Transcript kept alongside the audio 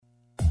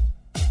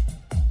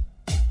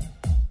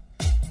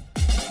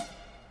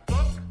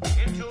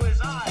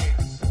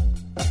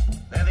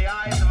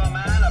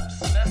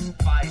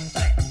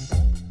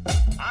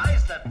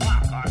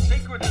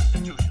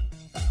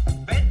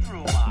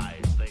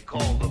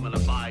from a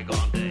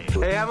bygone day.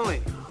 Hey,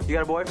 Emily, you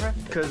got a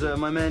boyfriend? Because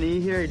my man E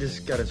here, he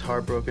just got his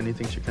heart broken. He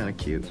thinks you're kind of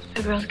cute.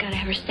 A girl's got to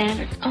have her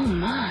standards. Oh,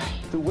 my.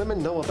 Do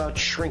women know about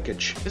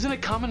shrinkage? Isn't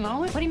it common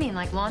knowledge? What do you mean,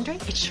 like laundry?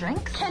 It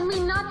shrinks? Can we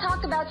not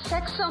talk about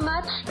sex so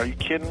much? Are you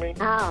kidding me?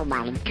 Oh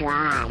my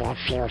God, it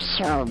feels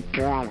so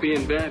good.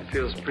 Being bad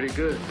feels pretty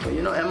good. But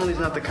you know, Emily's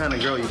not the kind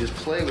of girl you just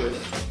play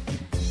with.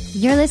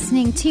 You're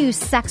listening to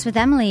Sex with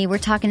Emily. We're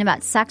talking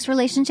about sex,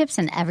 relationships,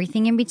 and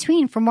everything in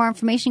between. For more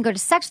information, go to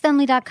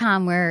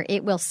sexwithemily.com, where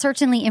it will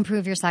certainly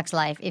improve your sex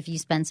life if you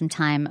spend some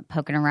time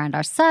poking around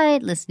our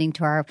site, listening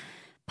to our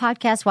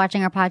podcast,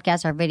 watching our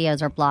podcasts, our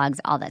videos, our blogs,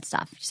 all that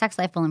stuff. Your sex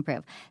life will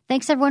improve.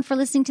 Thanks, everyone, for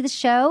listening to the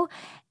show.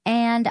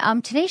 And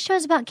today's show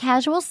is about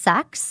casual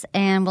sex,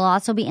 and we'll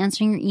also be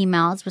answering your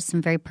emails with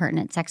some very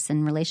pertinent sex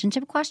and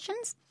relationship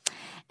questions.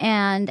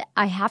 And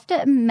I have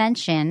to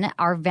mention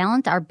our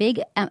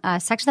big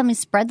Sex with Emily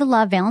Spread the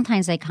Love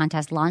Valentine's Day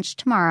contest launched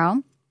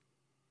tomorrow.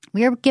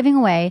 We are giving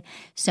away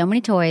so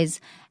many toys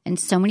and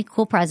so many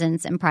cool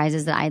presents and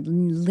prizes that I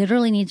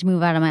literally need to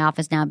move out of my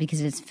office now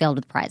because it's filled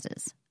with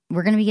prizes.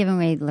 We're going to be giving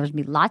away, there's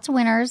going to be lots of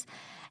winners.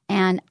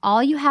 And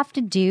all you have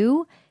to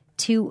do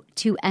to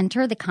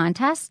enter the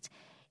contest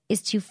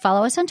is to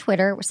follow us on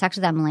Twitter, Sex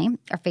with Emily,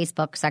 or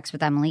Facebook, Sex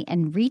with Emily,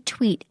 and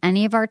retweet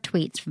any of our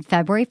tweets from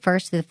February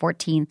 1st to the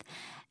 14th,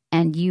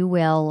 and you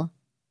will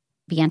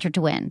be entered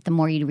to win. The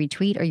more you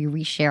retweet or you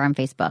reshare on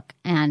Facebook.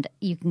 And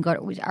you can go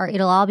to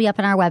it'll all be up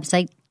on our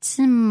website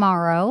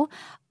tomorrow,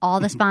 all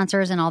the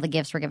sponsors and all the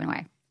gifts we're giving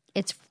away.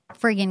 It's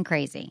friggin'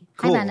 crazy.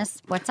 Cool. Hi,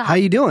 Menace. What's up? How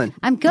you doing?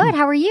 I'm good.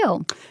 How are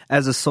you?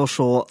 As a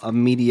social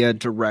media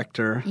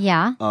director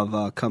of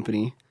a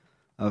company,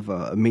 of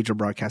a major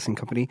broadcasting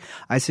company,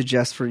 I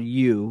suggest for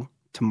you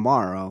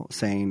tomorrow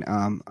saying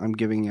I'm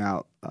giving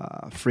out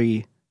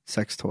free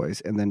sex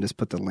toys, and then just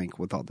put the link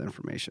with all the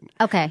information.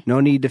 Okay.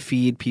 No need to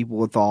feed people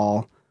with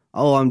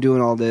I'm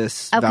doing all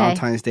this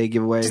Valentine's Day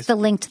giveaways. Just the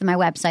link to my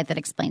website that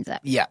explains it.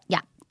 Yeah. Yeah.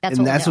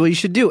 That's what you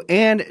should do.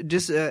 And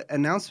just an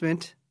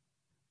announcement,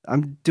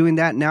 I'm doing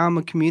that now. I'm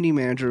a community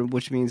manager,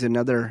 which means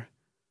another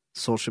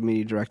social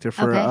media director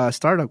for a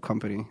startup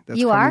company.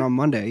 That's coming on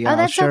Monday. Yeah,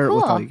 that's I'll share so cool.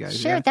 it with all you guys.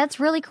 Sure, yeah. That's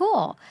really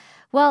cool.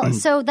 Well,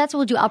 so that's what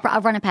we'll do.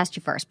 I'll run it past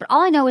you first. But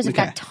all I know is we've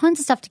got tons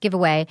of stuff to give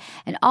away.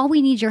 And all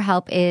we need your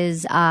help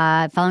is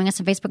following us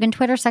on Facebook and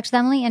Twitter, Sex with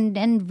Emily, and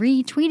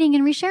retweeting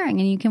and resharing.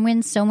 And you can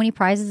win so many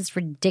prizes. It's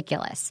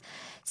ridiculous.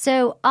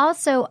 So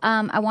also,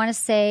 I want to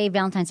say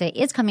Valentine's Day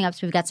is coming up.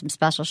 So we've got some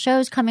special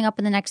shows coming up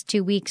in the next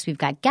 2 weeks. We've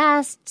got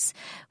guests.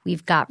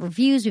 We've got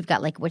reviews. We've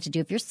got like what to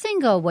do if you're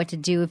single, what to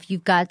do if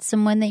you've got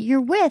someone that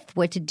you're with,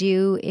 what to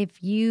do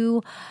if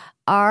you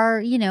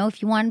are,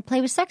 if you want to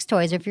play with sex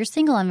toys, or if you're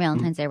single on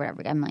Valentine's Day, or whatever.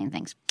 We got a million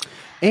things.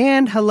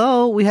 And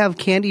hello, we have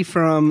Candy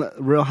from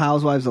Real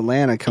Housewives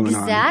Atlanta coming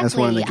on as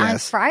one of the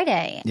guests. On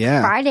Friday.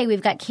 Yeah. Friday,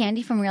 we've got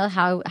Candy from Real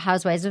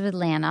Housewives of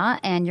Atlanta,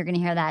 and you're going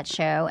to hear that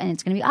show, and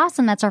it's going to be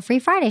awesome. That's our free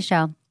Friday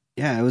show.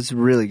 Yeah, it was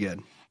really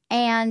good.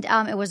 And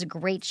it was a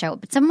great show.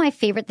 But some of my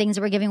favorite things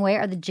that we're giving away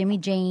are the Jimmy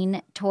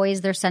Jane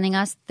toys they're sending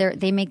us.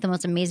 They make the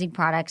most amazing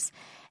products.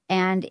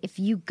 And if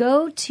you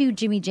go to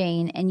Jimmy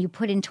Jane and you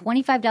put in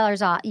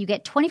 $25 off, you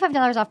get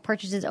 $25 off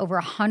purchases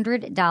over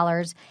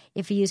 $100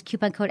 if you use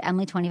coupon code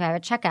Emily25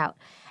 at checkout.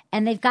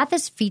 And they've got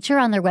this feature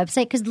on their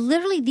website because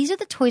literally these are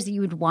the toys that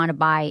you would want to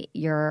buy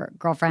your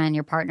girlfriend,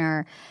 your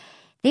partner.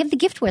 They have the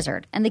gift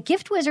wizard, and the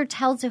gift wizard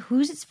tells you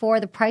who's it's for,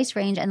 the price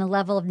range, and the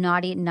level of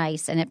naughty and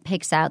nice, and it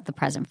picks out the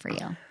present for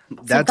you.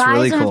 That's so guys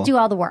really don't cool. have to do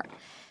all the work.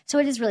 So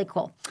it is really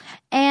cool.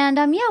 And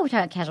we're talking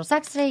about casual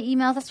sex today,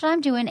 emails. That's what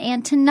I'm doing.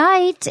 And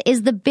tonight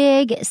is the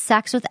big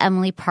Sex with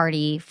Emily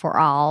party for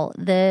all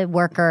the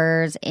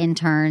workers,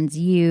 interns,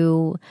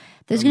 you.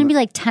 There's going to be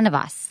like 10 of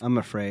us. I'm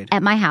afraid.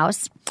 At my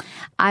house.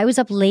 I was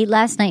up late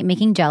last night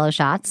making jello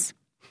shots.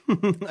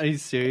 Are you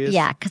serious?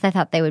 Yeah, because I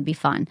thought they would be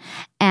fun.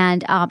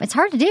 And it's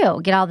hard to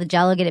do. Get all the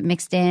jello, get it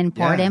mixed in,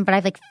 pour it in. But I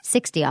have like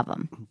 60 of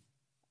them.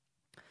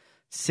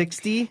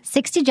 60?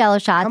 60 jello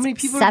shots. How many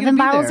people are 7 gonna be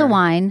bottles there? of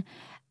wine.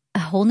 A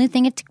whole new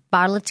thing,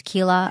 bottle of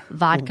tequila,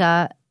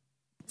 vodka,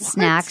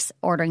 snacks,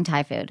 ordering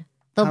Thai food.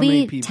 There'll How be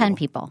many people? 10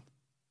 people.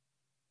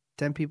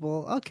 10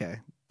 people? Okay.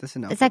 That's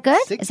enough. Is that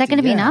good? 60, Is that going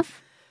to be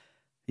enough?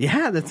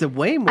 Yeah, that's a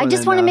way more I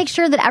just than want to enough. make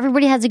sure that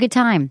everybody has a good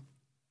time.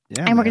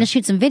 Yeah, And we're going to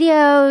shoot some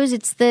videos.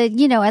 It's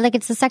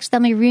it's the Sex with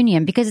Emily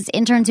reunion because it's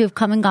interns who have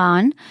come and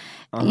gone,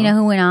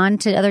 who went on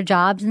to other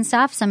jobs and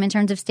stuff. Some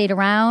interns have stayed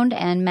around,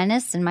 and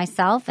Menace and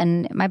myself,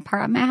 and my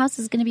house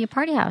is going to be a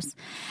party house.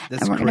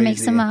 That's and we're going to make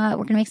some. We're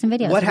going to make some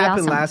videos. What It'll be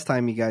happened awesome. last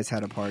time you guys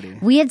had a party?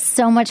 We had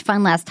so much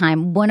fun last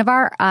time. One of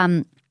our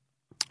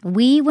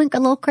we went a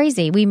little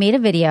crazy. We made a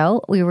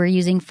video. We were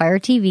using Fire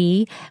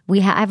TV. I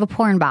have a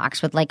porn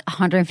box with like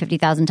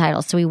 150,000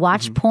 titles. So we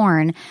watched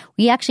porn.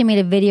 We actually made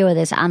a video of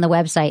this on the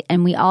website,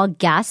 and we all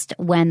guessed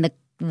when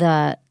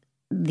the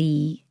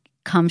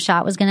cum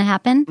shot was going to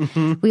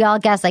happen. We all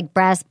guessed like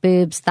breasts,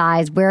 boobs,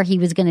 thighs, where he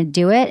was going to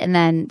do it, and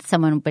then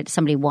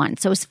somebody won.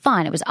 So it was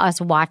fun. It was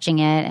us watching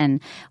it,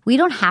 and we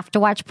don't have to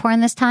watch porn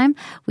this time.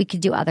 We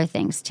could do other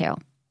things too.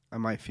 I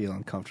might feel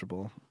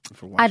uncomfortable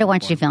for watching. I don't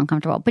want you to feel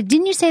uncomfortable. But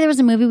didn't you say there was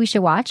a movie we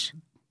should watch?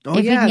 Oh, if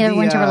we can get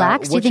everyone to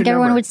relax, do you think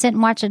everyone would sit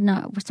and watch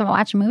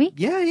a movie?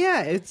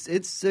 Yeah.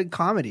 It's a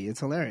comedy. It's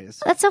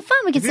hilarious. That's so fun.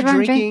 We could sit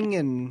around drinking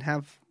and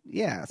have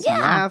some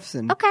laughs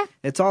and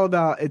it's all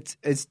about it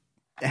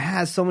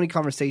has so many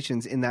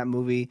conversations in that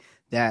movie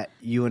that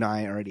you and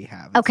I already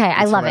have. Okay,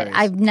 I love it.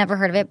 I've never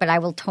heard of it, but I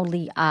will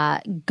totally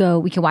go.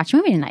 We can watch a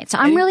movie tonight. So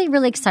I'm really,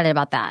 really excited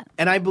about that.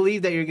 And I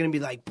believe that you're going to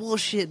be like,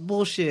 bullshit,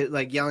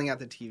 like yelling at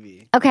the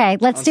TV. Okay,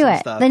 let's do it.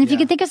 Stuff, then if you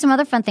could think of some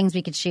other fun things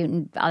we could shoot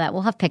and all that,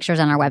 we'll have pictures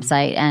on our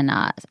website and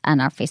on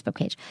our Facebook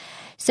page.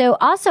 So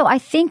also, I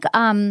think we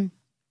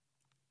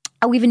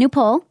have a new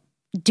poll.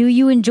 Do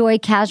you enjoy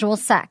casual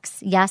sex?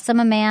 Yes, I'm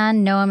a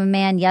man. No, I'm a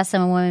man. Yes,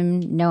 I'm a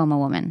woman. No, I'm a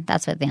woman.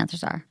 That's what the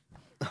answers are.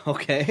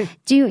 Okay.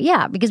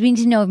 Because we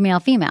need to know if male,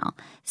 female.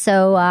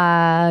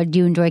 So do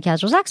you enjoy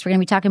casual sex? We're going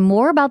to be talking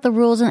more about the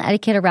rules and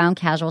etiquette around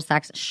casual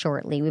sex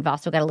shortly. We've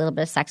also got a little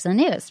bit of sex in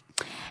the news.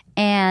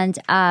 And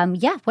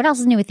what else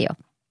is new with you?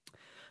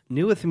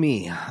 New with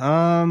me.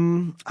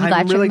 I'm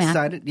really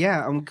excited.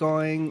 Yeah, I'm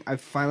going. I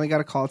finally got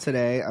a call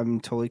today.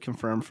 I'm totally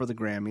confirmed for the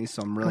Grammys,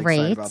 so I'm really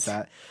excited about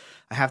that.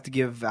 I have to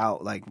give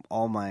out like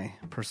all my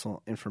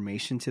personal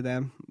information to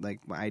them,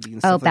 like my ID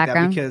and stuff like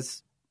that,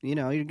 because you're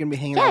going to be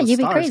hanging out with you'd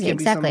stars. be crazy.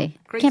 Exactly.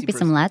 Can't be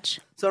some lech.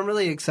 So I'm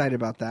really excited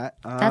about that.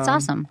 That's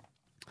awesome.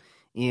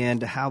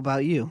 And how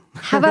about you?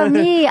 How about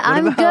me?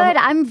 I'm good.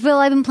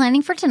 I've been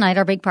planning for tonight,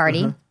 our big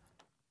party.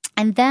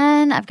 And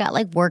then I've got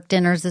like work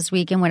dinners this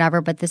week and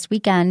whatever. But this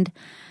weekend,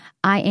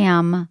 what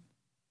am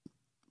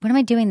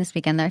I doing this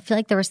weekend? I feel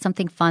like there was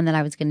something fun that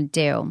I was going to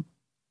do.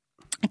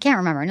 I can't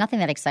remember. Nothing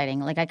that exciting.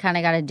 Like I kind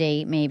of got a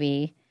date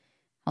maybe.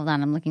 Hold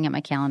on, I'm looking at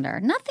my calendar.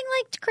 Nothing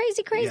like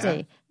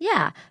crazy.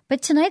 Yeah.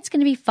 But tonight's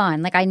going to be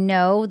fun. Like I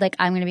know like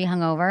I'm going to be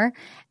hungover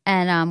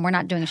and we're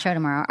not doing a show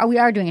tomorrow. Oh, we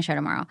are doing a show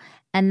tomorrow.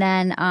 And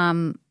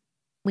then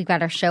we've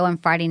got our show on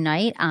Friday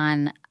night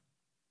on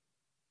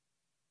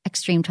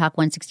Extreme Talk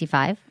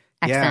 165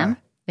 XM,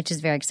 which is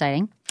very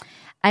exciting.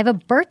 I have a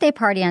birthday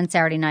party on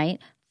Saturday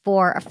night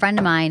for a friend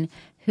of mine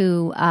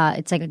who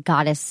it's like a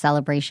goddess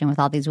celebration with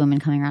all these women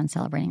coming around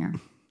celebrating her.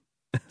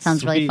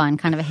 Sounds really fun,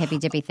 kind of a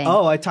hippy-dippy thing.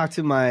 Oh, I talked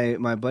to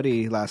my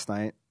buddy last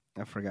night.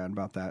 I forgot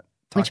about that.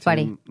 Which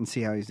buddy? And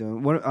see how he's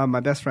doing. My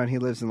best friend, he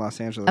lives in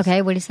Los Angeles.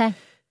 Okay, what did he say?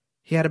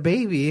 He had a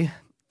baby,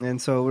 and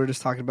so we were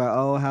just talking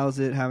about, how's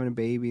it having a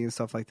baby and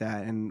stuff like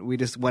that. And we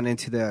just went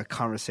into the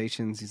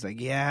conversations. He's like,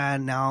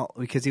 now,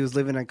 because he was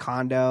living in a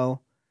condo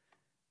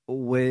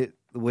with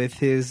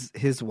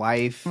his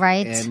wife.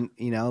 Right. And,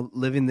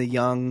 living the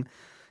young,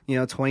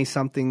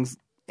 20-somethings,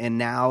 and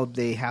now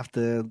they have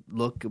to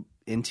look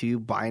into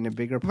buying a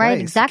bigger place. Right,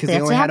 exactly.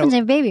 That's what happens to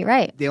a baby,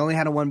 right. They only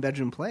had a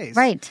one-bedroom place.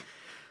 Right.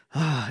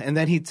 And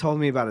then he told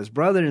me about his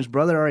brother, and his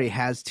brother already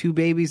has 2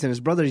 babies, and his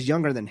brother is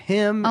younger than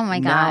him. Oh, my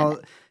God. Now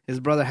his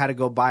brother had to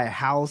go buy a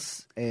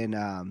house in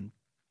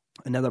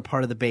another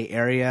part of the Bay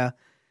Area.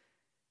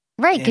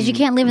 Right, because you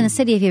can't live in the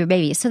city if you have a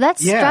baby. So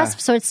that's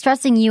stress. So it's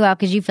stressing you out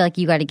because you feel like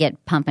you got to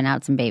get pumping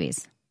out some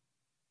babies.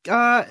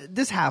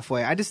 This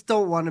halfway. I just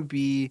don't want to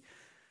be...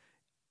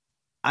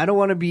 I don't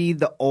want to be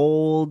the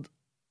old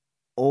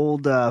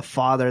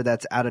father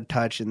that's out of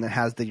touch and that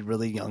has the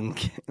really young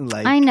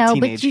I know,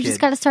 but you just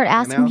got to start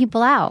asking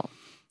people out.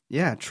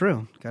 Yeah,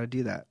 true. Got to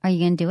do that. Are you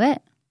going to do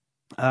it?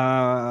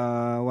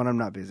 When I'm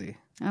not busy.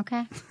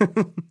 Okay.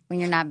 When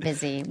you're not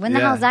busy. When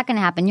the hell is that going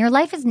to happen? Your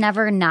life is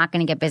never not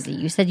going to get busy.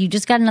 You said you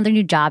just got another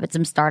new job at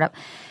some startup.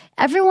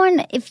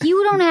 Everyone, if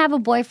you don't have a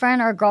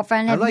boyfriend or a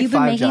girlfriend, have you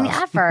been making the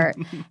effort?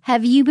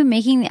 Have you been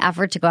making the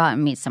effort to go out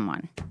and meet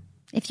someone?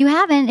 If you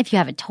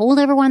haven't told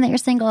everyone that you're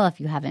single, if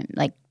you haven't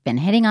like been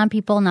hitting on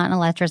people, not in a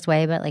lecherous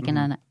way, but like in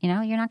a, you're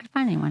not going to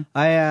find anyone.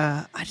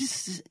 I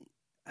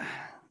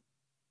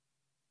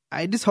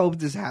just hope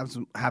this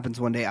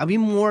happens one day. I'll be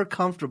more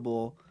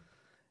comfortable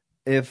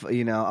if,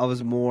 I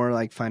was more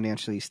like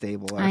financially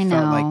stable. I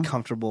felt like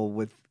comfortable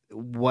with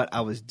what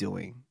I was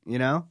doing,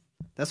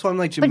 That's why I'm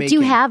like Jamaican. But do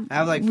you have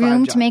like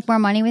room to make more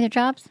money with your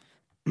jobs?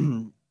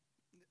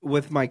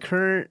 With my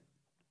current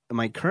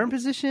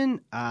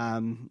position,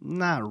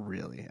 not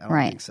really. I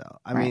don't think so.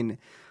 I mean,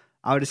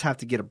 I would just have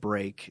to get a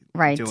break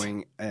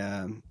doing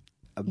a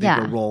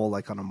bigger role,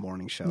 like on a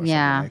morning show or something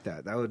like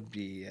that. That would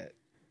be it.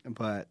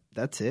 But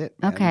that's it.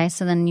 Man. Okay,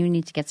 so then you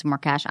need to get some more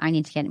cash. I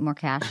need to get more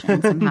cash,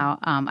 and somehow,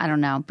 I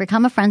don't know.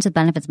 Become a Friends with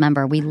Benefits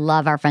member. We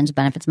love our Friends with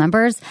Benefits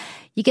members.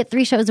 You get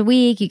 3 shows a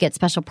week. You get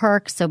special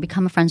perks. So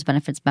become a Friends with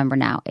Benefits member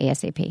now,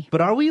 ASAP.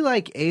 But are we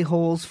like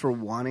a-holes for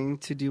wanting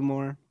to do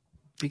more?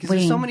 Because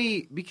there's so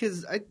many.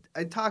 Because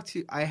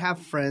I have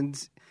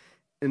friends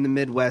in the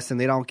Midwest, and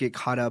they don't get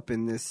caught up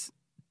in this,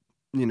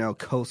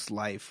 coast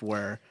life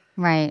where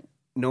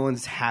no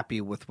one's happy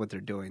with what they're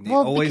doing. They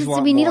always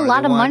want we need more. a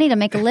lot of money to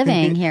make a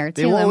living here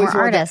too, and we're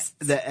artists.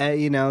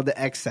 The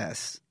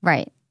excess.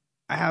 Right.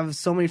 I have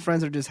so many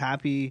friends that are just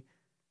happy,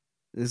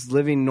 just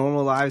living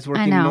normal lives,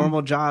 working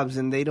normal jobs,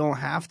 and they don't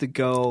have to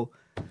go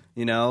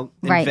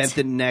invent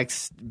the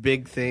next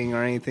big thing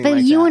or anything but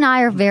like that. you and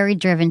I are very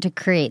driven to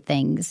create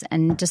things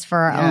and just for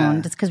our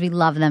own, just because we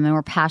love them and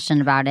we're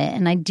passionate about it.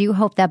 And I do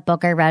hope that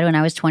book I read when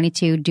I was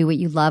 22, Do What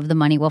You Love, The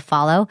Money Will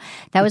Follow.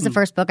 That was the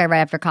first book I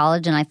read after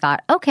college. And I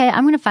thought, okay,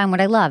 I'm going to find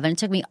what I love. And it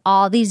took me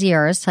all these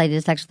years till I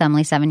did Sex with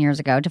Emily 7 years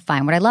ago to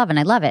find what I love. And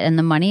I love it. And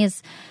the money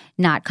is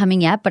not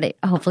coming yet, but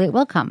hopefully it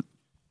will come.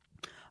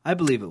 I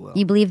believe it will.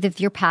 You believe that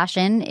if your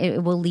passion,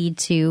 it will lead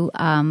to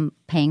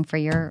paying for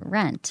your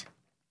rent.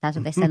 That's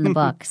what they said in the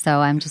book. So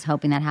I'm just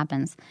hoping that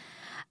happens.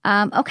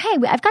 Okay,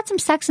 I've got some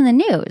sex in the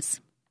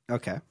news.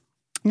 Okay.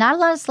 Not a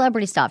lot of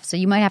celebrity stuff, so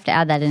you might have to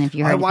add that in if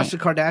you heard I watched the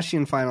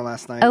Kardashian final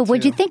last night. Oh,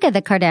 what'd you think of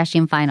the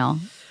Kardashian final?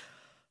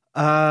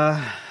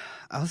 I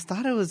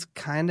thought it was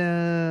kind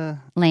of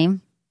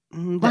lame.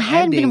 I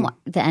hadn't been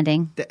the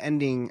ending. The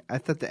ending. I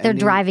thought they're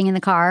driving in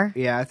the car.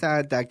 Yeah, I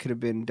thought that could have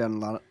been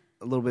done a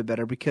little bit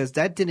better because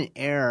that didn't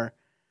air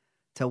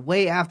till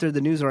way after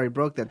the news already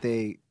broke that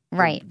they.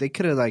 Right. They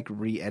could have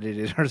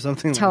re-edited or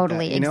something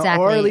totally, like that.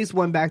 Exactly. Or at least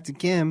went back to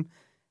Kim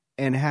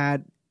and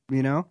had,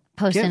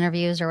 post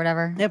interviews or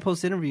whatever. Yeah,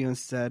 post interview and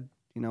said,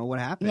 what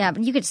happened. Yeah,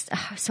 but you could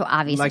so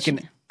obvious. Like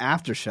an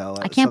after show.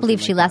 I can't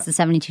believe she lasted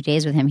 72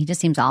 days with him. He just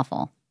seems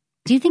awful.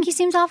 Do you think he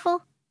seems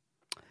awful?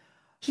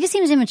 He just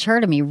seems immature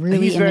to me,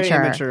 really He's immature.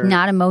 Very immature.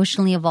 Not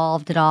emotionally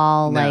evolved at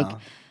all. No.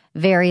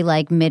 Very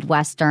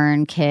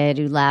Midwestern kid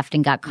who left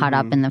and got caught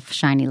up in the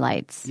shiny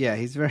lights. Yeah,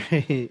 he's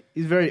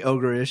very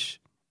ogre-ish.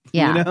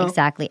 Yeah,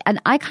 exactly.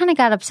 And I kind of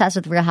got obsessed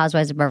with Real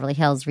Housewives of Beverly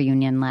Hills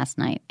reunion last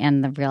night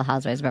and the Real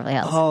Housewives of Beverly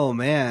Hills. Oh,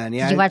 man.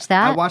 Yeah. Did you watch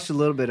that? I watched a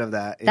little bit of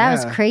that. That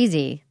was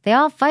crazy. They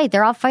all fight.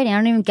 They're all fighting. I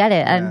don't even get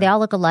it. Yeah. And they all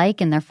look alike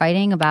and they're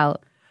fighting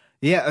about...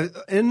 Yeah,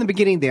 in the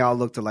beginning they all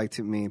looked alike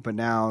to me, but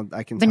now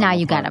I can tell But now them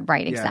you apart. got it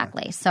right,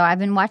 exactly. So I've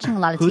been watching a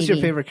lot of TV. Who's your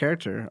favorite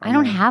character? I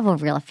don't have a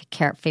real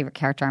favorite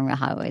character on Real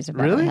Housewives of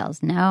Beverly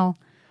Hills. No.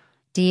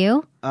 Do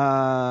you?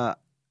 I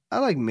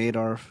like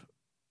Madoff.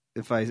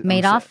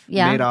 Madoff?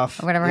 Yeah.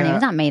 Madoff. Or whatever her name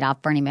is. Not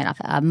Madoff, Bernie Madoff.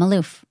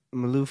 Maloof.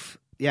 Maloof.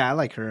 Yeah, I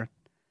like her.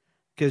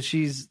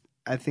 Because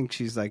I think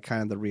she's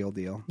kind of the real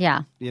deal.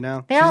 Yeah. She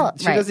right.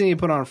 doesn't even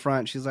put on a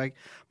front. She's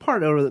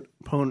part owner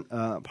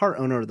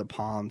of the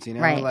Palms,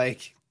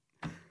 Right.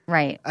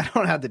 Right. I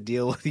don't have to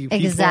deal with you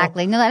people.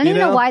 Exactly. No, I don't even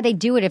know why they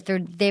do it. If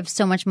they have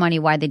so much money,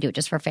 why they do it?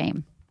 Just for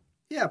fame?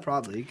 Yeah,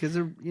 probably. Because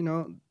they're,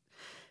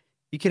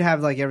 you could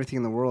have everything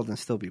in the world and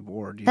still be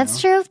bored.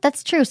 That's true.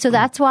 That's true. So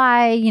that's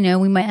why,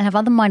 we might have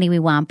all the money we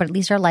want, but at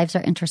least our lives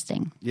are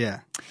interesting. Yeah.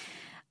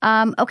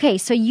 Okay.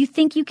 So you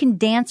think you can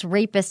dance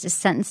rapist is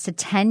sentenced to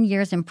 10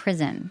 years in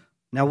prison.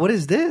 Now, what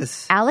is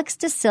this? Alex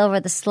Da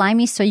Silva, the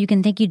slimy So You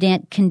Can Think You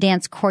Can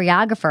Dance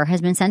choreographer, has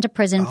been sent to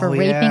prison for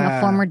raping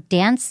a former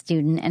dance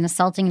student and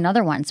assaulting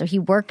another one. So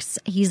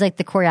he's like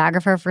the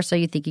choreographer for So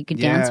You Think You Can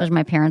Dance, which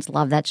my parents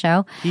love that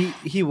show.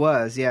 He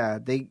was, yeah.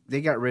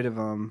 They got rid of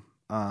him.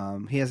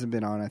 He hasn't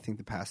been on, I think,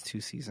 the past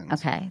 2 seasons.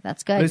 Okay,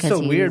 that's good. But it's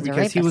so weird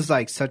because he was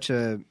such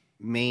a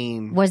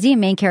main... Was he a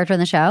main character in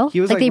the show? He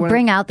was they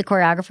bring out the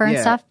choreographer and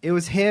stuff? It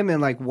was him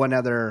and one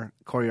other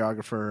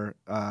choreographer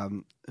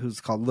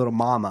who's called Little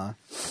Mama,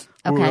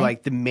 who were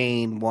the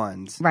main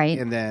ones. Right.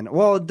 And then,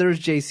 there's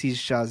JC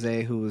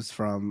Chazé, who was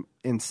from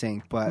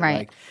NSYNC,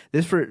 but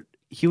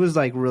he was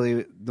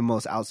really the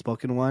most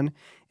outspoken one.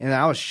 And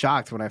I was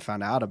shocked when I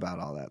found out about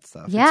all that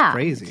stuff. Yeah. It's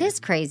crazy. It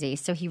is crazy.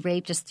 So he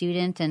raped a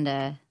student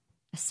and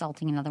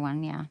assaulting another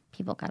one. Yeah.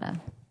 People gotta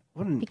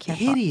be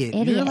careful.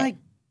 Idiot.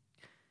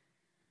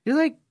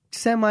 You're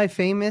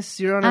semi-famous.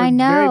 You're on a I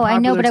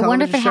know, but I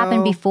wonder if it show.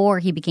 happened before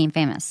he became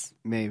famous.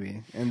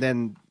 Maybe. And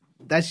then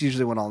that's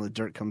usually when all the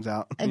dirt comes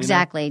out.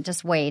 Exactly.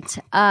 Just wait.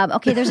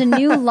 Okay, there's a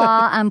new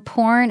law on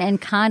porn and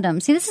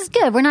condoms. See, this is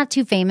good. We're not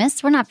too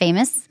famous. We're not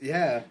famous.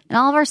 Yeah. And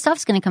all of our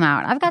stuff's going to come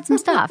out. I've got some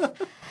stuff.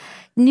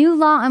 New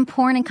law on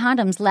porn and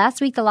condoms.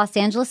 Last week, the Los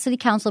Angeles City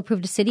Council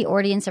approved a city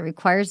ordinance that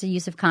requires the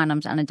use of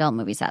condoms on adult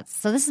movie sets.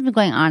 So this has been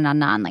going on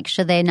and on.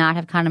 Should they not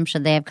have condoms?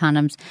 Should they have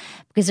condoms?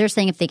 Because they're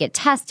saying if they get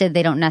tested,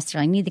 they don't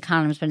necessarily need the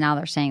condoms, but now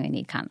they're saying they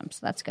need condoms. So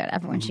that's good.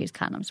 Everyone should use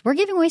condoms. We're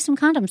giving away some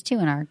condoms, too,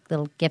 in our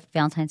little gift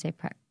Valentine's Day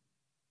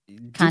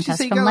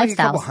contest from Lifestyles. A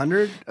couple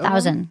hundred?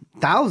 1,000.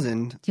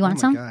 1,000? Do you want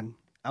some? God.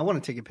 I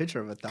want to take a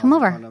picture of 1,000 Come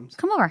over. condoms.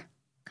 Come over.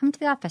 Come to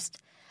the office.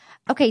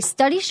 Okay,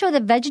 studies show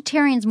that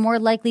vegetarians more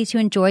likely to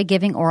enjoy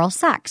giving oral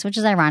sex, which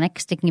is ironic,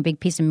 sticking a big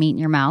piece of meat in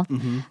your mouth.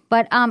 Mm-hmm.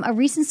 But a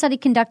recent study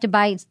conducted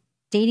by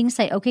dating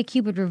site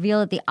OkCupid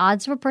revealed that the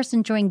odds of a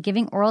person enjoying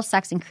giving oral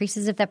sex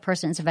increases if that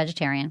person is a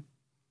vegetarian.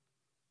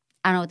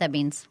 I don't know what that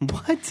means.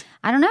 What?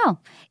 I don't know.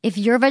 If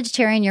you're a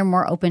vegetarian, you're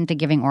more open to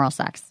giving oral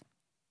sex.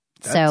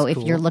 So if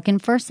you're looking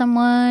for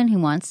someone who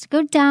wants to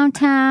go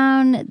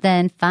downtown,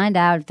 then find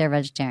out if they're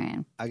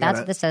vegetarian. That's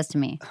what this says to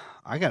me.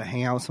 I got to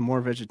hang out with some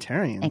more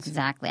vegetarians.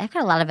 Exactly. I've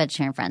got a lot of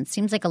vegetarian friends.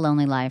 Seems like a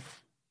lonely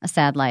life, a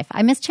sad life.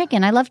 I miss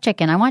chicken. I love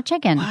chicken. I want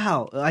chicken.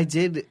 Wow. I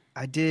did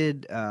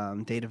date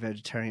a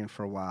vegetarian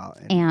for a while.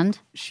 And?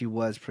 She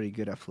was pretty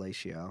good at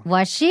fellatio.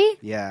 Was she?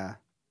 Yeah.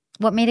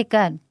 What made it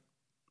good?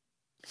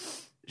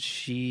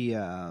 She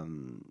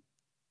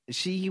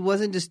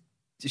wasn't just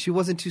she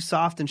wasn't too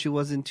soft and she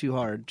wasn't too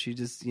hard. She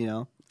just,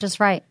 just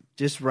right.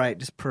 Just right,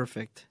 just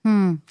perfect.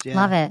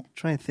 Love it.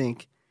 Trying to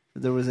think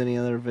if there was any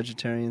other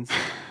vegetarians.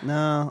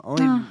 No,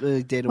 only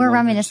really dated We're one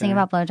reminiscing vegetarian.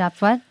 about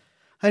blowjobs. What?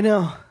 I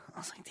know. I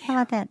was like, damn. How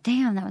about that?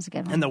 Damn, that was a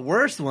good one. And the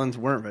worst ones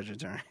weren't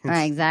vegetarians.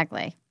 Right,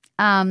 exactly.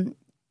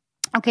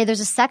 Okay, there's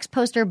a sex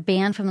poster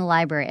banned from the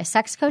library. A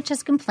sex coach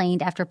has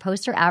complained after a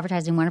poster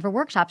advertising one of her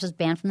workshops was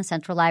banned from the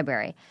Central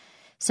Library.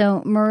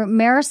 So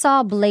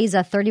Marisol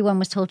Blaza, 31,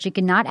 was told she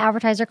could not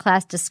advertise her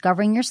class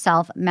Discovering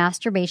Yourself,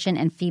 Masturbation,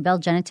 and Female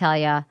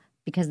Genitalia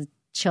because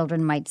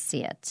children might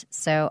see it.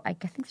 So I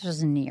think this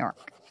was in New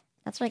York.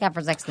 That's what I got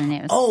for Sex in the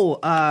News.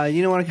 Oh,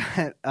 you know what I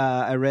got?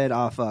 I read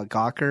off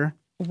Gawker.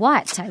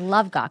 What? I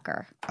love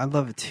Gawker. I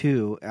love it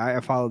too.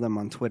 I follow them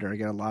on Twitter. I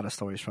get a lot of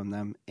stories from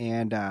them.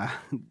 And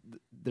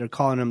they're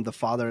calling him the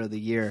father of the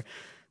year.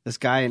 This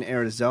guy in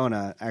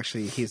Arizona,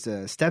 actually, he's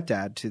a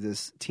stepdad to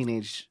this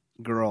teenage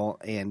girl.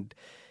 And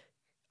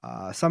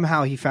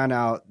somehow he found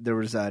out there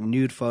was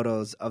nude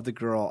photos of the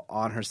girl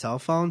on her cell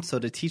phone. So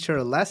to teach her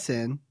a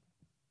lesson,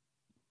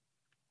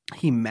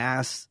 he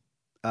mass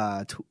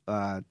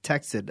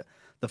texted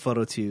the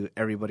photo to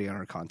everybody on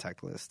her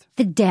contact list.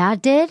 The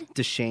dad did?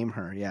 To shame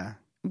her, yeah.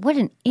 What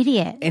an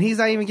idiot. And he's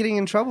not even getting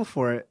in trouble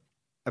for it,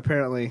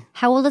 apparently.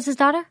 How old is his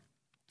daughter?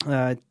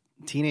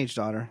 Teenage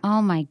daughter.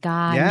 Oh, my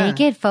God. Yeah.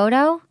 Naked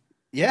photo?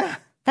 Yeah.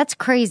 That's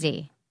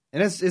crazy.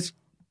 And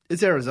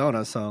it's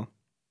Arizona, so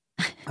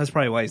that's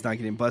probably why he's not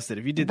getting busted.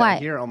 If you did that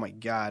here, oh, my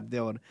God,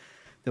 they would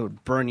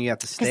burn you at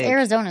the stake. Because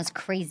Arizona's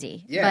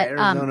crazy. Yeah, but,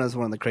 Arizona is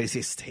one of the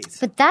craziest states.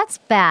 But that's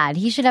bad.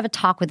 He should have a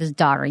talk with his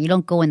daughter. You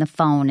don't go in the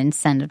phone and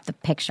send the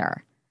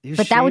picture.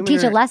 But that would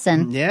teach a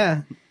lesson.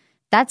 Yeah.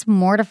 That's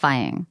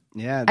mortifying.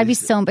 Yeah. I'd be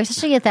so embarrassed,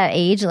 especially at that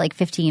age, like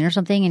 15 or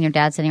something, and your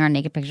dad's sending around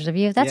naked pictures of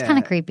you. That's kind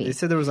of creepy. They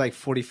said there was like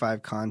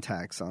 45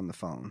 contacts on the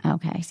phone.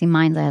 Okay. See,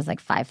 mine has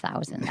like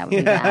 5,000. That would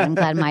be bad. I'm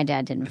glad my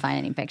dad didn't find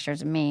any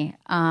pictures of me.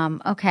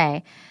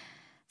 Okay.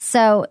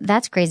 So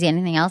that's crazy.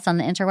 Anything else on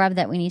the interweb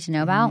that we need to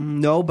know about?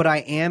 No, but I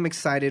am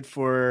excited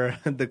for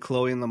the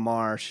Chloe and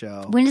Lamar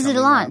show. When does it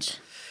launch?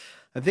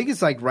 I think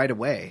it's like right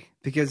away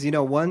because,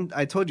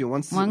 I told you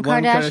once one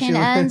Kardashian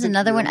ends,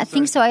 another one. I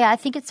think so. Yeah, I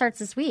think it starts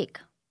this week.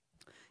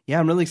 Yeah,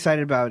 I'm really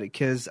excited about it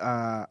because,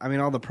 all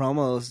the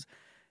promos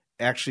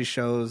actually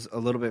shows a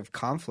little bit of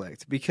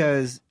conflict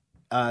because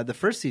the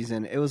first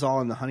season, it was all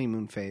in the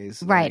honeymoon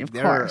phase. Right, of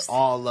course. They're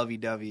all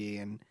lovey-dovey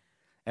and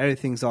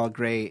everything's all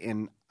great.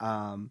 And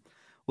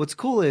what's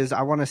cool is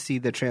I want to see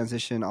the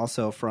transition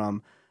also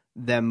from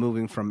them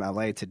moving from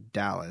LA to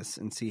Dallas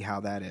and see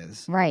how that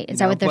is. Right. Is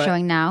that what they're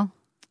showing now?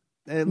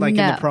 Like in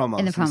the promos.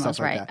 In the promos, and stuff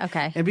right. like that.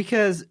 Okay. And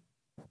because,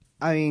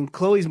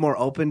 Chloe's more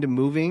open to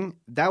moving.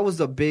 That was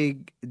a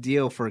big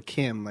deal for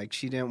Kim. Like,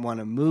 she didn't want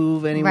to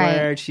move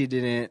anywhere. Right. She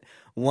didn't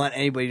want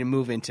anybody to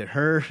move into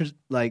her,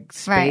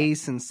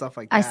 space and stuff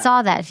like that. I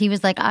saw that. He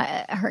was like,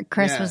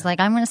 Chris was like,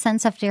 I'm going to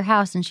send stuff to your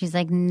house. And she's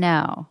like,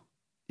 no.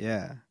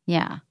 Yeah.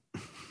 Yeah.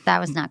 That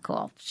was not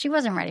cool. She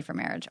wasn't ready for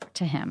marriage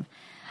to him.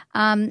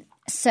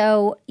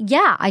 So,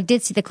 yeah, I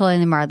did see the Chloe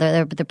and Lamar,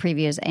 the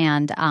previews,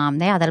 and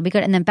that'll be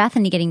good. And then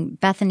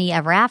Bethany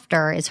Ever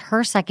After is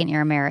her second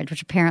year of marriage,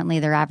 which apparently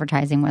their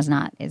advertising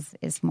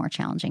is more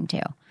challenging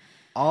too.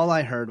 All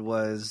I heard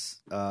was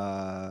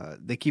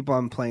they keep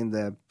on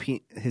playing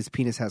his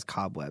penis has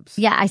cobwebs.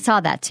 Yeah, I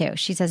saw that too.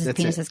 She says his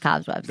penis has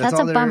cobwebs. That's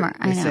a bummer.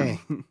 I know.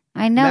 Saying.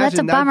 I know, that's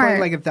a bummer.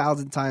 Playing like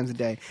 1,000 times a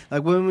day.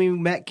 Like when we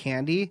met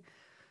Candy,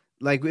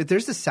 like if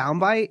there's a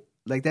soundbite.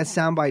 Like that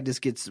soundbite just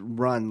gets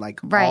run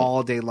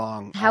all day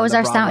long. How is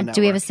our sound? Network.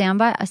 Do we have a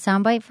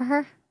soundbite for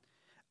her?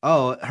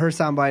 Oh, her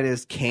soundbite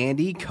is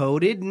Candy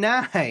Coated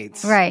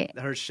Nights. Right.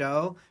 Her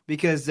show,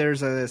 because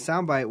there's a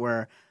soundbite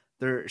where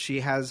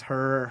she has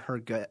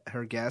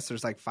her guests.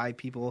 There's like 5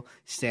 people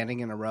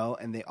standing in a row,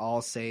 and they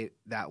all say it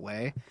that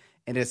way,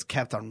 and it's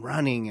kept on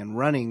running and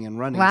running and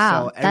running.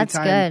 Wow, so that's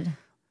good.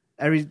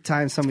 Every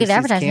time somebody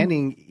says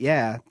Candy,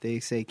 they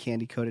say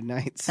Candy Coated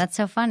Nights. That's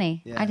so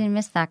funny. Yeah. I didn't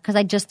miss that because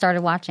I just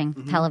started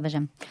watching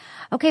television.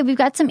 Okay, we've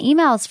got some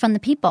emails from the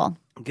people.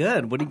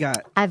 Good. What do you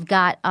got? I've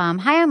got,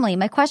 hi, Emily.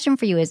 My question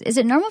for you is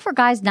it normal for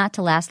guys not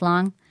to last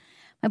long?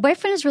 My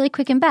boyfriend is really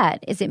quick in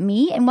bed. Is it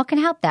me? And what can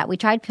help that? We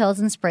tried pills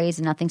and sprays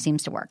and nothing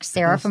seems to work.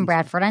 Sarah from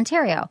Bradford,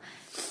 Ontario.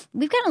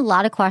 We've gotten a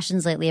lot of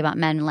questions lately about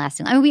men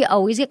lasting. We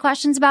always get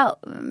questions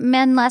about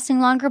men lasting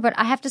longer, but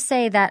I have to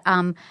say that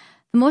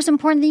the most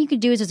important thing you could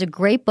do is there's a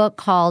great book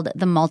called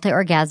The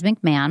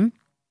Multi-Orgasmic Man.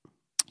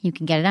 You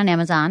can get it on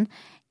Amazon,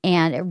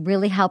 and it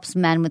really helps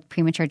men with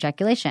premature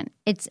ejaculation.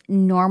 It's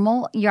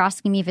normal. You're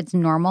asking me if it's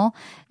normal.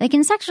 Like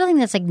in sexual thing,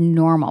 that's like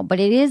normal, but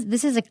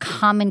this is a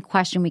common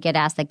question we get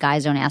asked that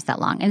guys don't ask that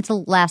long, and it's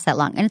last that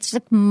long. And it's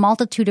just a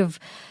multitude of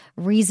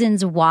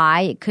reasons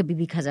why. It could be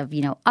because of,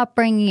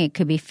 upbringing. It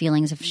could be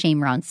feelings of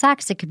shame around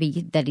sex. It could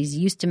be that he's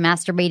used to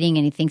masturbating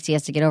and he thinks he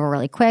has to get over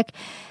really quick.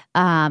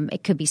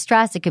 It could be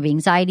stress. It could be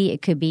anxiety.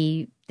 It could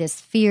be this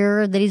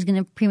fear that he's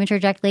going to premature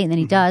ejaculate, and then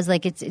he does.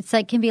 Like it's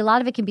like a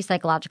lot of it can be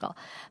psychological.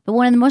 But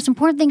one of the most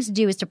important things to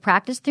do is to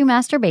practice through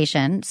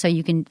masturbation. So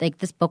you can, like,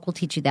 this book will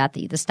teach you that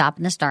the stop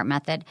and the start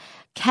method.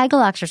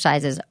 Kegel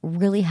exercises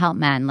really help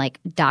men. Like,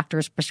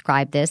 doctors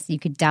prescribe this. You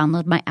could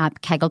download my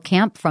app Kegel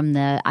Camp from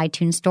the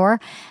iTunes store,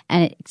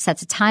 and it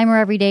sets a timer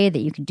every day that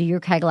you can do your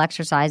Kegel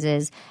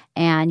exercises,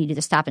 and you do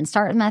the stop and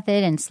start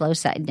method and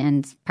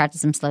and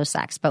practice some slow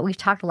sex. But we've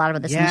talked a lot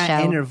about this in the show.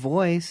 In her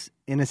voice,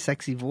 in a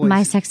sexy voice.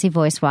 My sexy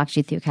voice walks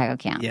you through Kegel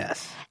Camp.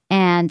 Yes.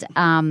 And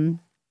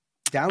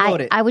download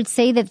it. I would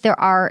say that there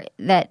are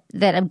that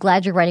I'm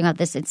glad you're writing about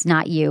this. It's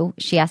not you.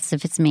 She asks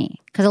if it's me,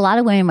 because a lot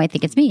of women might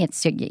think it's me.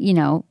 It's, you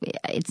know,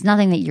 it's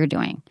nothing that you're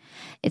doing.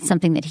 It's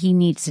something that he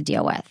needs to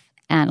deal with.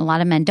 And a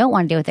lot of men don't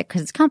want to deal with it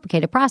because it's a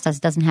complicated process.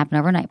 It doesn't happen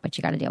overnight, but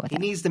you got to deal with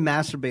it. He needs to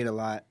masturbate a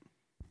lot.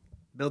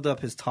 Build up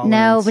his tolerance.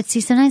 No, but see,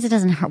 sometimes it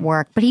doesn't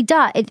work. But he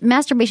does.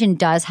 Masturbation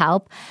does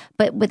help.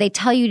 But what they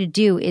tell you to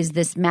do is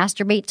this: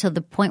 masturbate to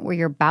the point where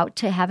you're about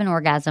to have an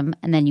orgasm,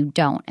 and then you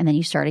don't, and then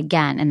you start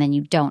again, and then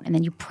you don't, and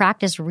then you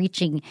practice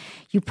recognizing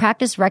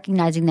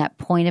that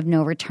point of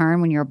no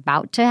return when you're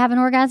about to have an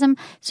orgasm.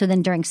 So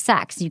then during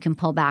sex, you can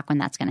pull back when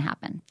that's going to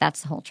happen.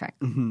 That's the whole trick.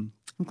 Mm-hmm.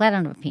 I'm glad I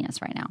don't have a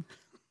penis right now.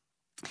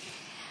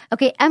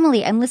 Okay,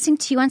 Emily, I'm listening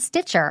to you on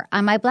Stitcher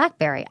on my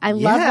BlackBerry. I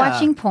love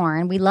watching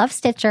porn. We love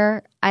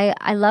Stitcher.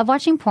 I love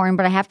watching porn,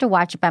 but I have to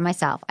watch it by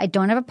myself. I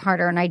don't have a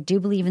partner, and I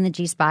do believe in the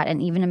G-spot,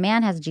 and even a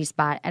man has a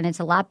G-spot, and it's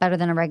a lot better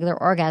than a regular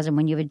orgasm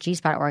when you have a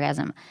G-spot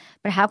orgasm.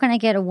 But how can I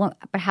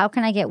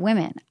get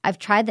women? I've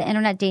tried the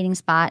internet dating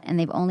spot, and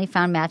they've only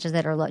found matches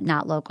that are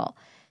not local.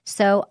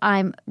 So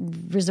I'm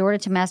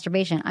resorted to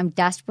masturbation. I'm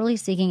desperately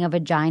seeking a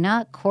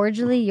vagina.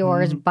 Cordially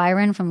yours,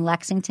 Byron from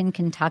Lexington,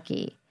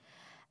 Kentucky.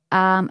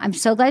 I'm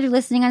so glad you're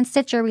listening on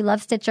Stitcher. We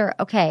love Stitcher.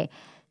 Okay.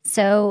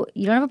 So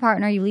you don't have a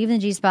partner. You leave in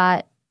the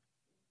G-spot.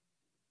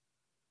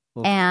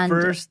 Well, and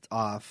first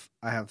off,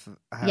 I have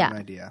an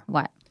idea.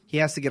 What? He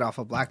has to get off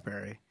a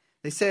BlackBerry.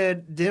 They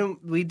said,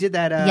 we did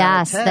that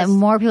yes, test. that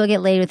more people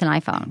get laid with an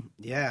iPhone.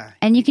 Yeah.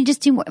 And you can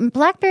just do more.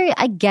 BlackBerry,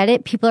 I get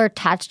it. People are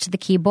attached to the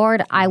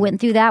keyboard. I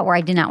went through that where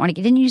I did not want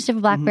to didn't used to have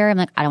a BlackBerry. I'm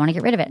like, I don't want to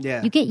get rid of it.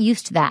 Yeah. You get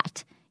used to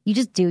that. You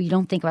just do. You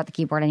don't think about the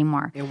keyboard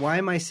anymore. And why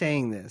am I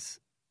saying this?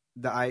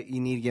 You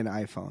need to get an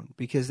iPhone,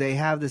 because they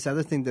have this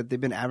other thing that they've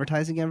been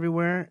advertising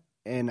everywhere,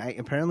 and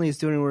apparently it's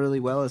doing really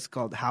well. It's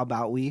called How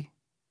About We?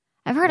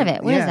 I've heard of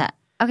it. What is that?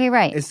 Okay,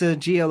 right. It's the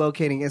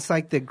geolocating. It's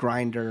like the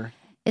Grindr.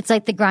 It's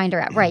like the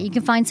Grindr app, right? You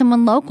can find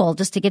someone local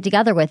just to get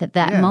together with at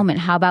that moment.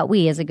 How About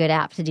We is a good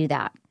app to do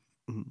that.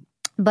 Mm-hmm.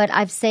 But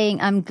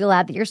I'm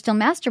glad that you're still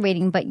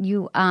masturbating, but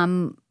you,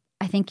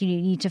 I think you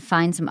need to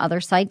find some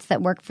other sites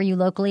that work for you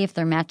locally if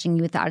they're matching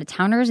you with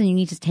out-of-towners, and you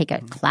need to take a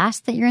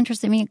class that you're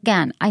interested in. I mean,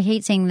 again, I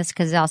hate saying this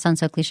because it all sounds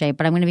so cliche,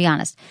 but I'm going to be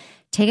honest.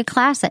 Take a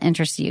class that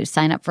interests you.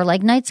 Sign up for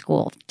like night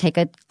school. Take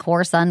a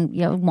course on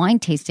wine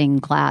tasting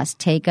class.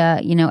 Take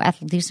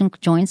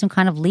join some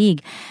kind of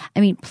league.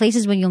 I mean,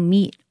 places where you'll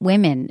meet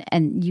women,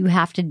 and you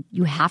have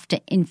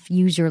to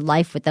infuse your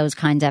life with those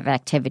kinds of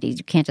activities.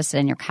 You can't just sit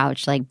on your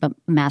couch like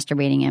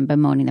masturbating and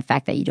bemoaning the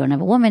fact that you don't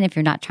have a woman if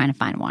you're not trying to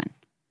find one.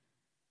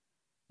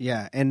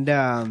 Yeah, and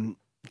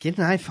get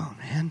an iPhone,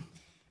 man.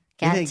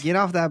 Get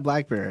off that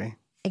BlackBerry.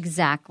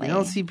 Exactly. You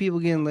don't see people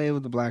getting laid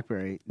with the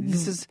BlackBerry.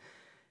 This is,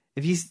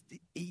 if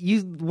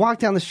you walk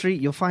down the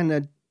street, you'll find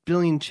a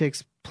billion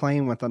chicks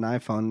playing with an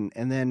iPhone,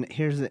 and then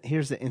here's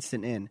the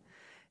instant in.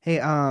 Hey,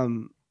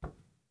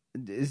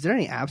 is there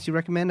any apps you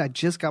recommend? I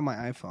just got my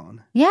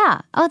iPhone.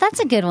 Yeah. Oh, that's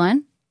a good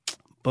one.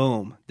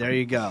 Boom. There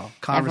you go.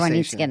 Conversation. Everyone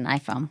needs to get an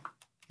iPhone.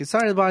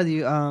 Sorry to bother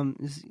you.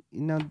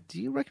 Do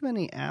you recommend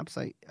any apps?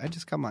 I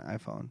just got my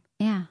iPhone.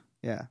 Yeah.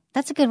 Yeah.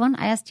 That's a good one.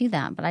 I asked you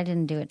that, but I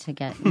didn't do it to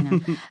get,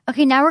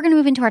 Okay, now we're going to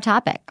move into our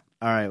topic.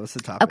 All right, what's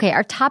the topic? Okay,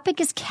 our topic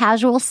is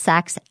casual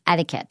sex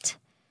etiquette.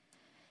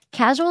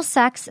 Casual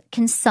sex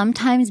can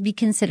sometimes be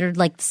considered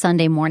like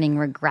Sunday morning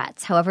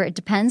regrets. However, it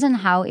depends on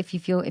if you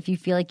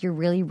feel like you're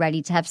really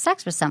ready to have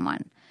sex with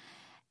someone.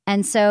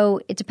 And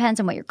so it depends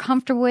on what you're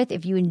comfortable with.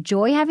 If you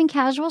enjoy having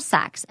casual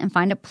sex and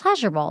find it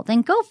pleasurable,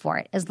 then go for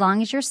it, as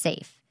long as you're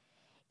safe.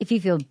 If you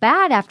feel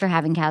bad after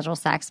having casual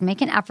sex,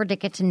 make an effort to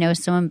get to know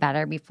someone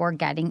better before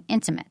getting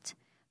intimate.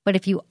 But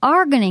if you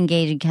are going to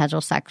engage in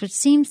casual sex, which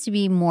seems to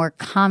be more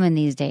common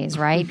these days,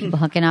 right? People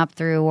hooking up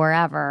through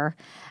wherever.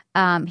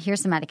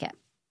 Here's some etiquette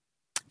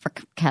for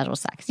casual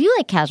sex. You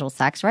like casual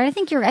sex, right? I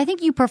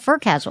think you prefer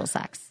casual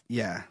sex.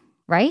 Yeah.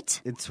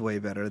 Right? It's way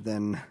better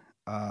than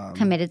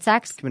committed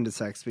sex? Committed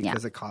sex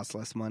because it costs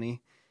less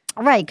money.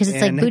 Right, because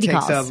it's like booty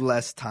calls. And it takes up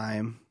less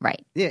time.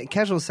 Right. Yeah,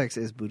 casual sex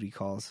is booty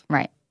calls.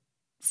 Right.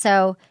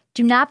 So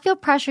do not feel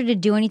pressure to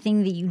do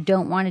anything that you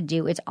don't want to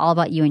do. It's all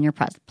about you and your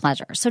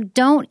pleasure. So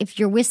if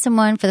you're with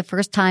someone for the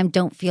first time,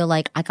 don't feel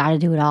like I got to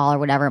do it all or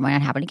whatever. It might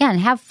not happen again.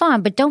 Have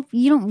fun, but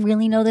you don't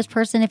really know this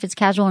person if it's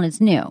casual and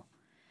it's new.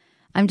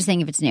 I'm just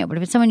saying if it's new. But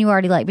if it's someone you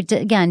already like, but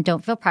again,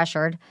 don't feel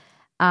pressured.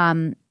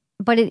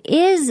 But it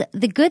is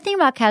the good thing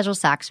about casual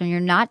sex when you're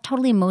not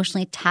totally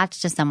emotionally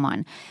attached to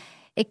someone.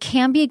 It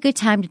can be a good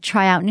time to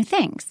try out new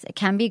things. It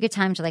can be a good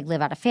time to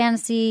live out a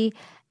fantasy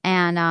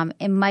And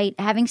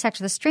having sex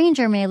with a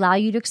stranger may allow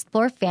you to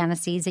explore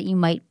fantasies that you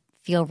might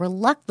feel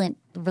reluctant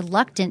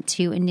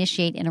to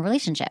initiate in a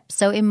relationship.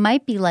 So it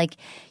might be like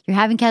you're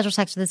having casual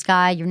sex with this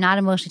guy, you're not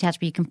emotionally attached,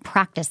 but you can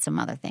practice some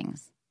other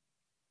things.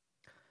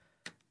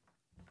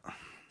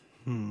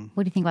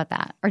 What do you think about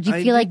that? Or do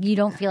you feel like you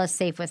don't feel as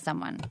safe with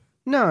someone?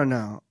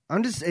 No.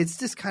 It's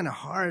just kind of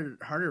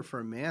harder for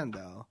a man,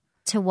 though.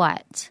 To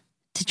what?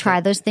 To try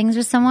those things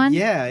with someone?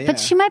 Yeah. But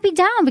she might be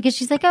down because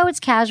she's like, oh,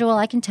 it's casual.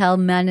 I can tell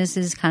Menace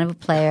is kind of a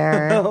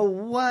player.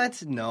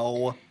 What?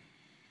 No.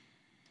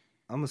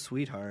 I'm a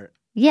sweetheart.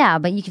 Yeah,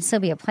 but you can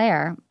still be a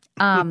player.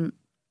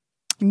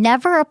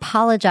 Never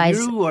apologize.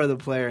 You are the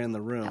player in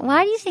the room.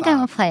 Why do you think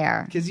I'm a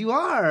player? Because you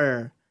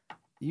are.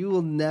 You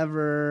will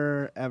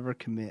never, ever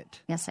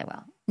commit. Yes, I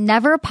will.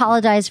 Never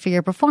apologize for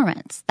your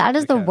performance. That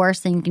is the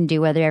worst thing you can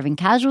do, whether you're having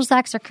casual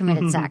sex or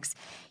committed sex.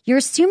 You're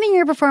assuming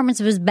your performance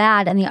was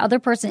bad and the other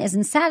person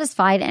isn't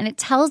satisfied, and it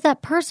tells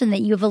that person that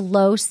you have a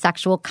low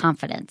sexual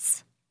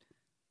confidence.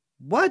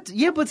 What?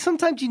 Yeah, but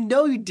sometimes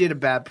you did a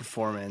bad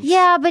performance.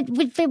 Yeah, but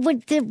what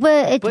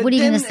are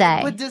you going to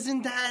say? But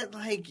doesn't that,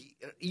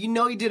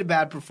 you did a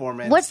bad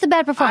performance. What's the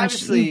bad performance?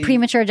 Obviously, you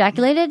premature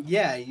ejaculated?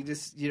 Yeah,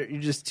 you're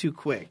just too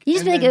quick. You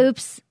just be like,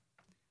 oops.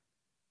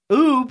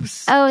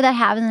 Oops. Oh, that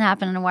hasn't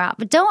happened in a while.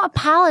 But don't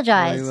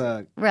apologize.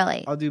 Look,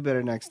 really. I'll do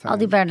better next time. I'll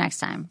do better next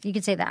time. You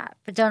can say that.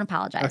 But don't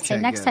apologize. Okay, say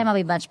next time I'll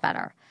be much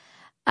better.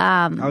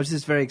 I was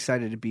just very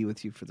excited to be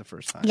with you for the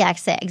first time. Yeah,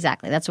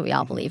 exactly. That's what we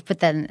all believe. But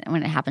then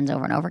when it happens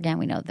over and over again,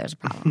 we know that there's a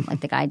problem. Like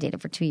the guy I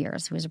dated for 2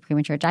 years who was a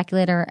premature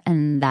ejaculator,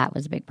 and that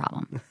was a big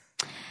problem.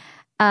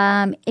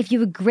 If you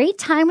have a great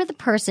time with a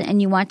person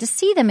and you want to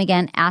see them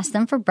again, ask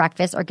them for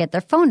breakfast or get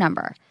their phone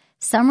number.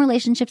 Some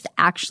relationships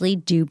actually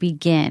do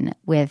begin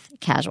with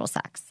casual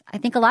sex. I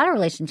think a lot of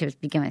relationships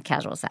begin with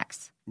casual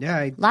sex. Yeah.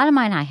 A lot of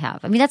mine I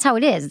have. I mean, that's how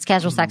it is. It's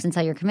casual sex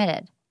until you're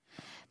committed.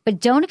 But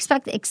don't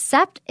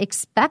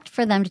expect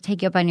for them to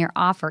take you up on your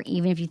offer,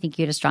 even if you think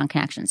you had a strong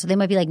connection. So they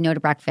might be like, no to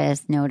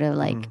breakfast, no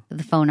to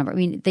the phone number. I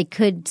mean, they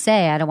could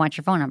say, I don't want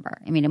your phone number.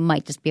 I mean, it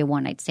might just be a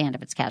one-night stand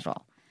if it's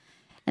casual.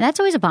 And that's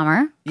always a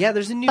bummer. Yeah,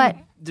 there's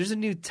a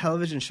new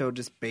television show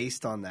just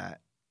based on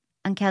that.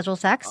 On casual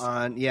sex? It's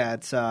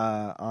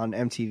on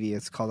MTV.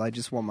 It's called I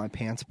Just Want My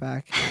Pants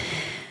Back.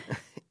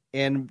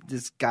 And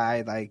this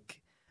guy, I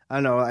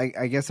don't know,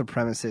 I guess the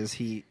premise is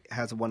he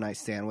has a one-night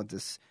stand with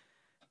this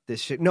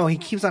chick. No, he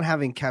keeps on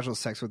having casual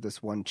sex with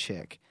this one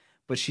chick,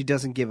 but she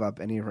doesn't give up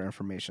any of her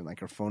information,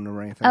 like her phone number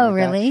or anything like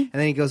really? that. And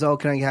then he goes, oh,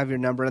 can I have your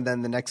number? And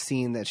then the next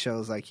scene that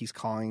shows he's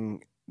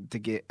calling to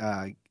get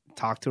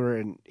talk to her,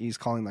 and he's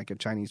calling a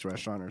Chinese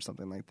restaurant or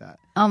something like that.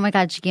 Oh my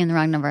God, she gave him the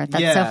wrong number.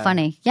 That's so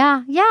funny.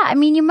 Yeah. I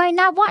mean, you might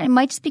not want it.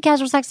 Might just be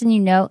casual sex,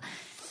 and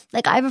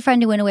I have a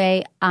friend who went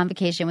away on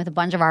vacation with a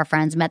bunch of our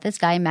friends, met this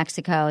guy in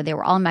Mexico. They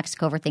were all in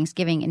Mexico for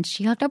Thanksgiving, and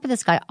she hooked up with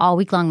this guy all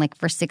week long.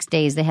 For 6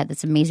 days, they had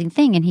this amazing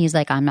thing, and he's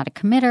like, I'm not a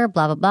committer,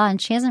 blah, blah, blah.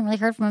 And she hasn't really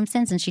heard from him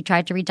since, and she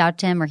tried to reach out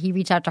to him, or he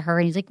reached out to her,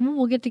 and he's like,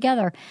 we'll get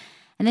together.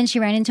 And then she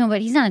ran into him,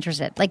 but he's not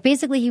interested.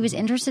 Basically, he was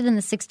interested in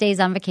the 6 days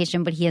on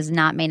vacation, but he has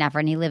not made effort,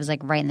 and he lives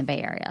right in the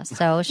Bay Area.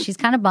 So she's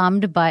kind of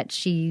bummed, but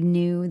she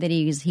knew that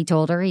he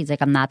told her, he's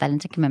like, I'm not that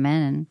into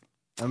commitment, and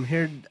I'm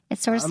here.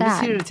 It's sort of sad. I'm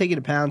just here to take you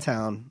to Pound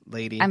Town,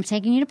 lady. I'm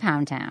taking you to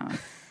Pound Town.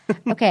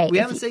 Okay. we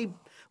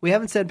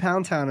haven't said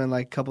Pound Town in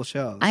a couple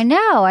shows. I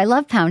know. I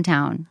love Pound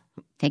Town.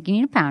 Taking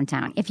you to Pound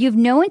Town. If you have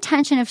no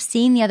intention of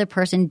seeing the other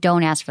person,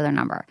 don't ask for their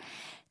number.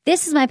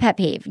 This is my pet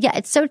peeve. Yeah,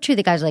 it's so true.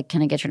 The guys are like,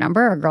 can I get your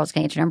number? Or girls,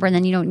 can I get your number? And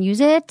then you don't use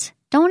it.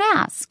 Don't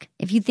ask.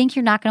 If you think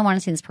you're not going to want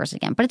to see this person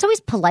again. But it's always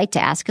polite to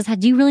ask, because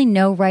do you really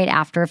know right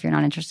after if you're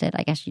not interested?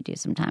 I guess you do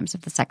sometimes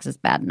if the sex is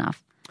bad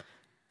enough.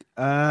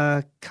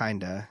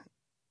 Kinda.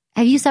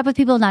 Have you slept with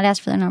people and not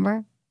asked for their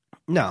number?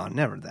 No,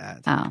 never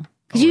that. Oh.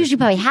 Because you usually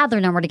probably have their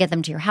number to get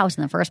them to your house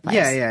in the first place.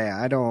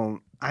 Yeah.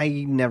 I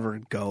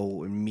never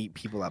go and meet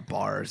people at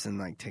bars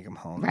and take them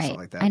home and stuff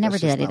like that. I never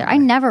did that either. I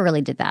never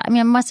really did that. I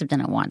mean, I must have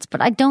done it once,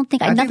 but I don't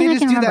think I nothing they I can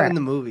just remember. Do that in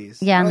the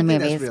movies. Yeah, in the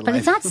movies. But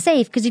it's not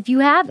safe, because if you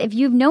have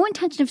no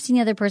intention of seeing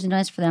the other person, don't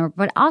ask for them.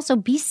 But also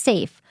be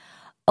safe.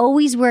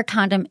 Always wear a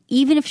condom,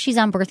 even if she's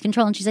on birth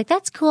control and she's like,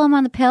 "That's cool, I'm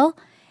on the pill."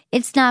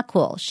 It's not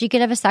cool. She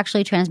could have a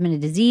sexually transmitted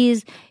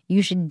disease.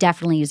 You should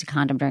definitely use a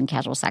condom during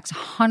casual sex,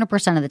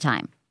 100% of the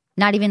time.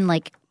 Not even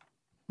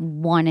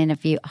one in a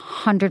few,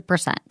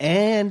 100%.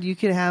 And you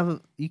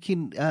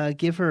can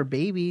give her a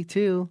baby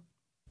too.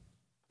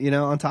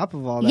 On top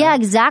of all that. Yeah,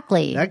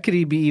 exactly. That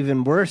could be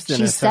even worse than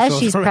she says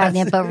she's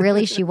pregnant, but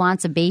really she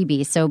wants a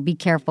baby. So be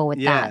careful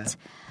with that.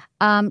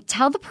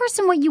 Tell the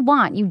person what you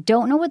want. You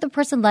don't know what the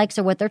person likes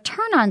or what their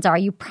turn-ons are.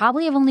 You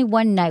probably have only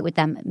one night with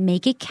them.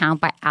 Make it count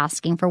by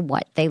asking for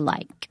what they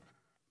like.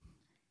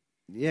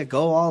 Yeah,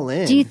 go all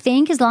in. Do you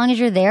think as long as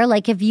you're there,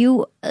 if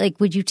you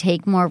would you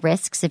take more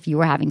risks if you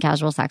were having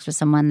casual sex with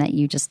someone that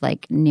you just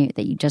knew,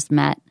 that you just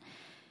met?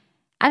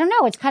 I don't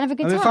know. It's kind of a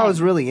good time. If I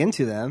was really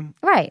into them,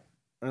 right?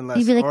 Unless,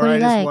 you'd be like, "What do you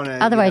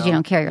like?" Otherwise, you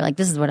don't care. You're like,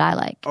 "This is what I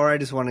like." Or I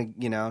just want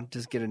to,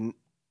 just get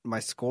my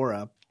score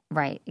up.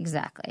 Right,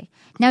 exactly.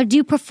 Now, do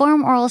you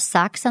perform oral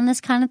sex on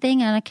this kind of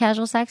thing, on a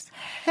casual sex?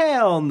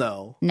 Hell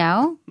no.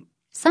 No?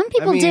 Some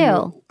people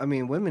do. I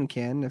mean, women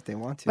can if they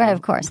want to. Right,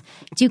 of course.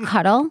 Do you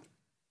cuddle?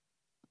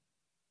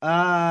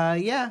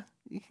 Yeah.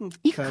 You can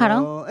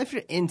cuddle. If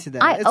you're into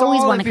that. I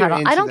always want to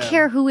cuddle. I don't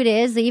care who it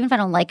is. Even if I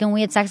don't like them,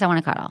 we had sex, I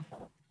want to cuddle.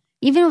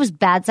 Even if it was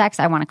bad sex,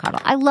 I want to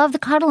cuddle. I love the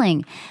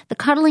cuddling. The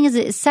cuddling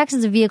sex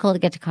is a vehicle to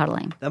get to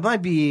cuddling. That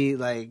might be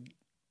like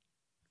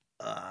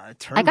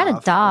I got a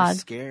dog.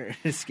 Scare.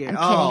 I'm kidding.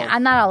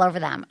 I'm not all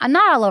over them. I'm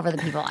not all over the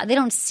people. They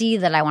don't see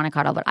that I want to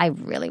cuddle, but I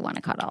really want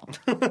to cuddle.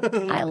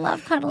 I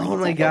love cuddling. Oh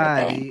my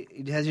God.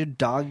 Has your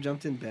dog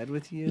jumped in bed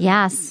with you?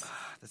 Yes.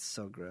 That's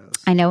so gross.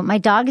 I know. My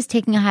dog is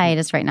taking a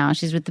hiatus right now.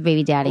 She's with the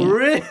baby daddy.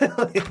 Really?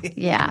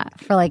 Yeah,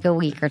 for like a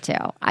week or two.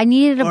 I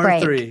needed a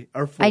break. 3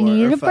 or 4. I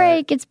needed or a 5.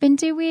 break. It's been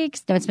 2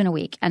 weeks. No, it's been a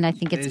week, and I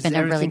think it's been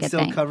a really good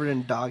thing. Still covered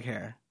in dog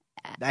hair.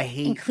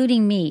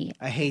 Including me.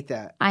 I hate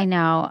that. I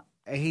know.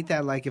 I hate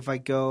that. Like if I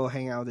go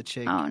hang out with a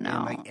chick. Oh no!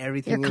 And, like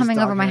everything. You're coming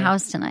over my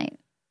house tonight.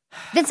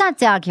 It's not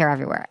dog hair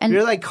everywhere. And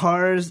you're like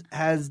cars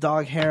has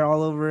dog hair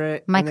all over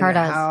it. My car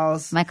does.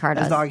 House my car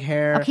does. Has dog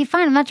hair. Okay,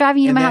 fine. I'm not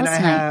driving you to my house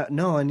tonight.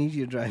 No, I need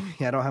you to drive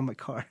me. I don't have my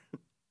car.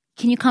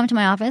 Can you come to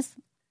my office?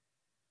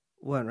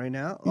 What, right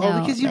now?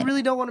 No, because you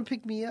really don't want to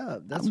pick me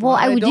up. That's well,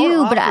 why I would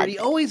do, but you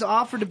always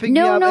offer to pick me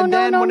up. No.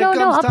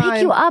 I'll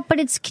pick you up, but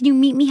can you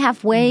meet me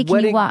halfway?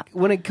 Can you walk?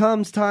 When it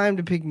comes time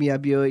to pick me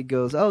up, it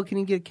goes, oh, can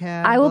you get a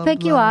cab? I will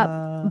pick you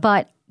up,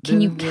 but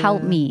can you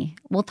help me?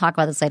 We'll talk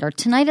about this later.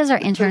 Tonight is our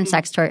intern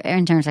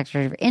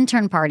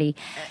party.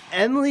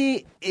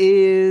 Emily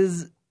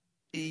is,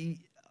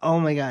 oh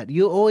my God,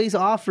 you always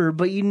offer,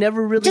 but you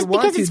never really just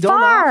want to. Because it's don't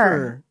far.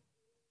 Offer.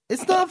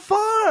 It's not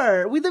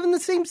far. We live in the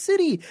same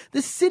city.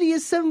 The city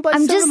is 7 by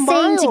 7 miles. I'm just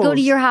saying to go to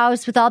your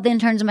house with all the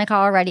interns in my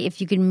car already. If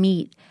you can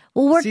meet,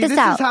 we'll work this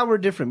out. This is how we're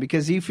different.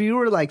 Because if you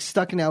were like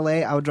stuck in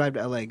LA, I would drive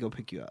to LA, go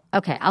pick you up.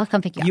 Okay, I'll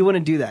come pick you up. You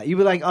wouldn't do that. You'd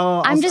be like,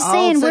 oh, I'm just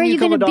saying, where are you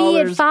going to be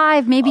at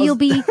 5? Maybe you'll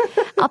be.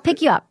 I'll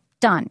pick you up.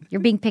 Done. You're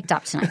being picked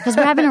up tonight because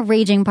we're having a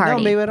raging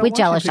party with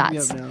jello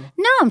shots.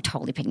 No, I'm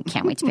totally picking.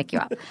 Can't wait to pick you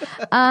up.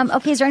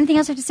 Okay, is there anything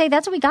else we have to say?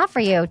 That's what we got for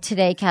you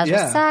today.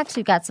 Casual sex.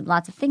 We've got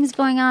lots of things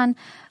going on.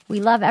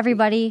 We love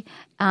everybody.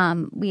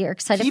 We are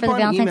excited for the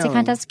Valentine's Day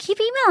contest. Keep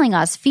emailing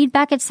us.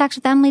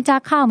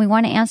 feedback@sexwithemily.com. We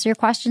want to answer your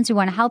questions. We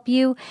want to help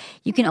you.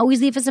 You can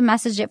always leave us a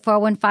message at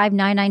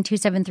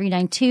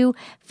 415-992-7392.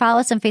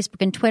 Follow us on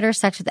Facebook and Twitter.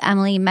 Sex with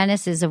Emily.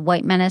 Menace is a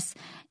white menace.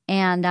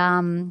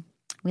 And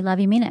we love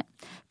you, mean it.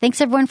 Thanks,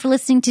 everyone, for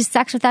listening to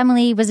Sex with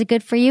Emily. Was it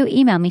good for you?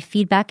 Email me,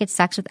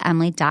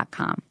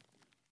 feedback@sexwithemily.com.